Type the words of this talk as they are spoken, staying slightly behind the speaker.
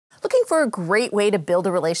for a great way to build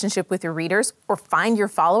a relationship with your readers or find your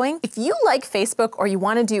following? If you like Facebook or you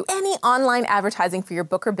want to do any online advertising for your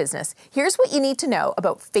book or business, here's what you need to know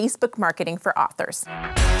about Facebook marketing for authors.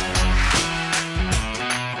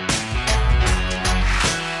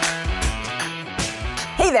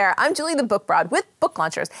 Hey there, I'm Julie the Book Broad with Book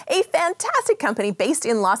Launchers, a fantastic company based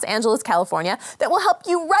in Los Angeles, California that will help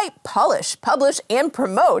you write, polish, publish, and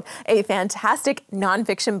promote a fantastic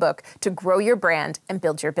nonfiction book to grow your brand and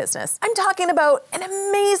build your business. I'm talking about an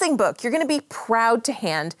amazing book you're going to be proud to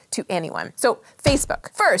hand to anyone. So,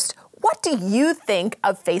 Facebook. First, what do you think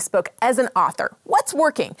of Facebook as an author? What's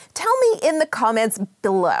working? Tell me in the comments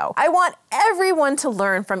below. I want everyone to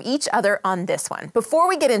learn from each other on this one. Before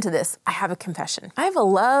we get into this, I have a confession. I have a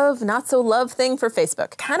love, not so love thing for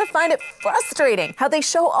Facebook. Kind of find it frustrating how they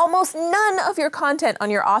show almost none of your content on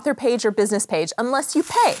your author page or business page unless you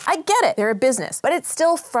pay. I get it, they're a business, but it's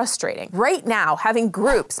still frustrating. Right now, having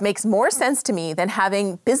groups makes more sense to me than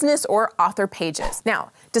having business or author pages.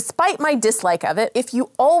 Now, despite my dislike of it, if you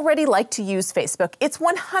already like to use Facebook, it's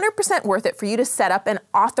 100% worth it for you to set up an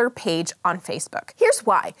author page on Facebook. Here's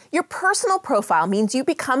why. Your personal profile means you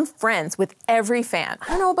become friends with every fan. I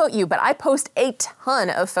don't know about you, but I post a ton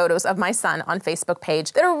of photos of my son on Facebook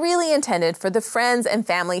page that are really intended for the friends and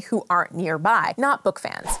family who aren't nearby, not book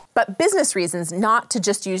fans. But business reasons not to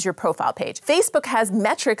just use your profile page. Facebook has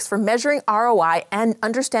metrics for measuring ROI and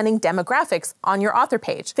understanding demographics on your author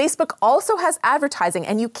page. Facebook also has advertising,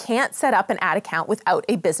 and you can't set up an ad account without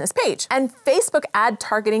a business page. And Facebook ad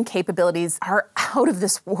targeting capabilities are out of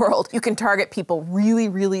this world. You can target people really,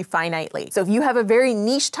 really finitely. So if you have a very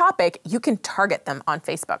niche topic, you can target them on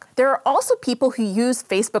Facebook. There are also people who use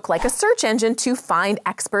Facebook like a search engine to find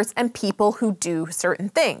experts and people who do certain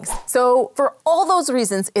things. So for all those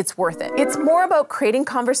reasons, it's worth it. It's more about creating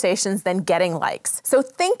conversations than getting likes. So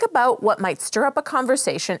think about what might stir up a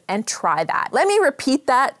conversation and try that. Let me repeat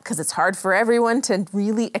that because it's hard for everyone to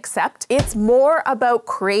really accept. It's more about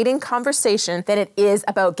creating conversation than it is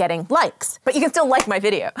about getting likes. But you can still like my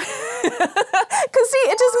video. Because see,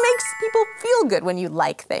 it just makes people feel good when you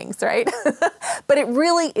like things, right? But it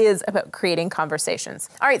really is about creating conversations.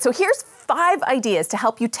 All right, so here's 5 ideas to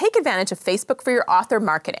help you take advantage of Facebook for your author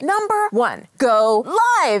marketing. Number 1, go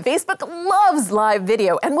live. Facebook loves live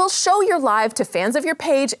video and will show your live to fans of your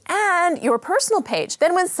page and your personal page.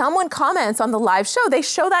 Then when someone comments on the live show, they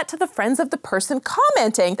show that to the friends of the person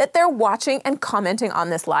commenting that they're watching and commenting on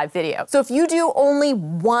this live video. So if you do only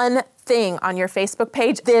one thing on your Facebook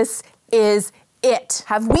page, this is it.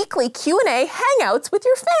 Have weekly Q&A hangouts with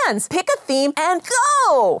your fans. Pick a theme and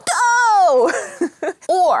go! Go!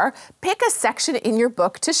 Or pick a section in your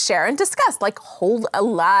book to share and discuss, like hold a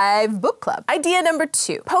live book club. Idea number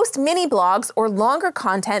 2, post mini blogs or longer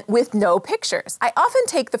content with no pictures. I often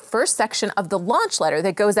take the first section of the launch letter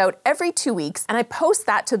that goes out every 2 weeks and I post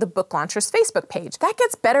that to the Book Launchers Facebook page. That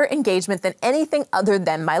gets better engagement than anything other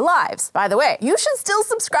than my lives. By the way, you should still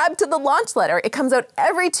subscribe to the launch letter. It comes out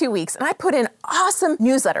every 2 weeks and I put in awesome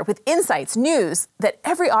newsletter with insights, news that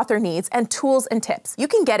every author needs, and tools and tips. You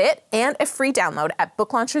can get it and a free download at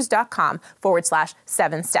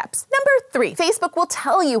booklaunchers.com/7 steps. Number 3, Facebook will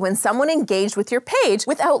tell you when someone engaged with your page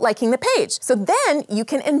without liking the page. So then you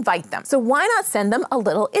can invite them. So why not send them a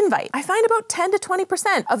little invite? I find about 10 to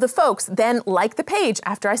 20% of the folks then like the page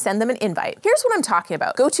after I send them an invite. Here's what I'm talking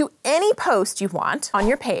about. Go to any post you want on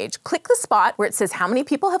your page, click the spot where it says how many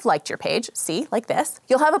people have liked your page. See, like this.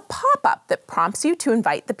 You'll have a pop-up that prompts you to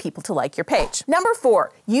invite the people to like your page. Number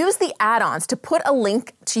 4, use the add-ons to put a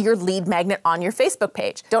link to your lead magnet on your Facebook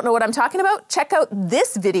page. Don't know what I'm talking about? Check out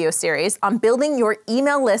this video series on building your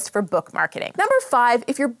email list for book marketing. Number 5,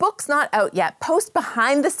 if your book's not out yet, post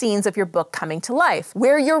behind the scenes of your book coming to life,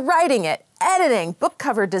 where you're writing it, editing, book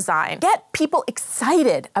cover design. Get people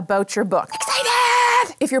excited about your book.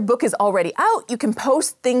 Excited! If your book is already out, you can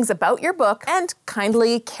post things about your book and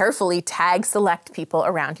kindly, carefully tag select people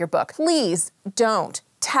around your book. Please don't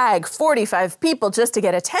tag 45 people just to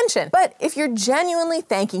get attention. But if you're genuinely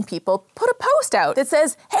thanking people, put a post out that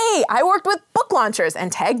says, hey, I worked with Book Launchers,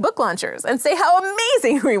 and tag Book Launchers and say how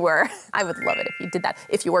amazing we were. I would love it if you did that,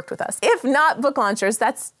 if you worked with us. If not Book Launchers,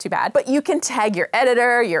 that's too bad. But you can tag your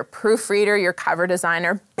editor, your proofreader, your cover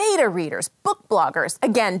designer, beta readers, book bloggers.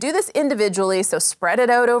 Again, do this individually, so spread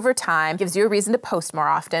it out over time. Gives you a reason to post more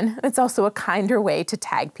often. It's also a kinder way to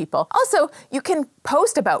tag people. Also, you can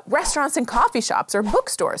Post about restaurants and coffee shops or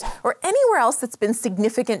bookstores or anywhere else that's been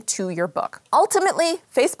significant to your book. Ultimately,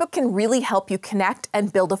 Facebook can really help you connect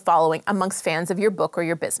and build a following amongst fans of your book or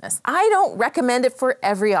your business. I don't recommend it for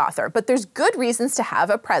every author, but there's good reasons to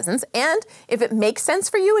have a presence, and if it makes sense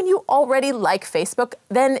for you and you already like Facebook,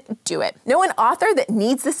 then do it. Know an author that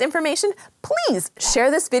needs this information? Please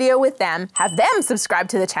share this video with them, have them subscribe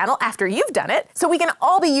to the channel after you've done it, so we can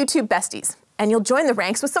all be YouTube besties. And you'll join the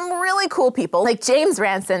ranks with some really cool people like James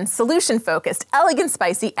Ranson, Solution Focused, Elegant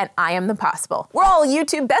Spicy, and I Am the Possible. We're all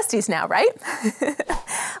YouTube besties now, right?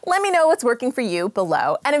 Let me know what's working for you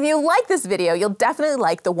below. And if you like this video, you'll definitely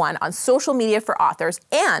like the one on social media for authors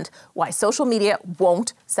and why social media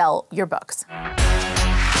won't sell your books.